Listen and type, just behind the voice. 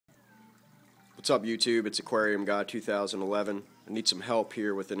What's up, YouTube? It's Aquarium Guy 2011. I need some help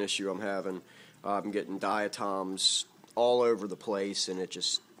here with an issue I'm having. I'm getting diatoms all over the place, and it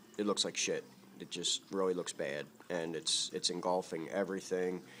looks like shit. It just really looks bad, and it's engulfing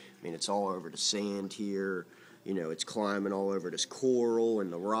everything. I mean, it's all over the sand here. You know, it's climbing all over this coral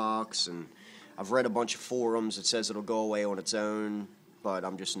and the rocks, and I've read a bunch of forums that says it'll go away on its own, but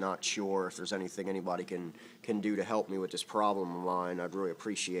I'm just not sure if there's anything anybody can do to help me with this problem of mine. I'd really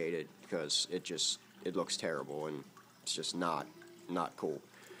appreciate it, because it looks terrible, and it's just not cool.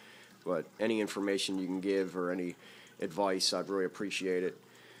 But any information you can give or any advice, I'd really appreciate it.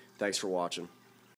 Thanks for watching.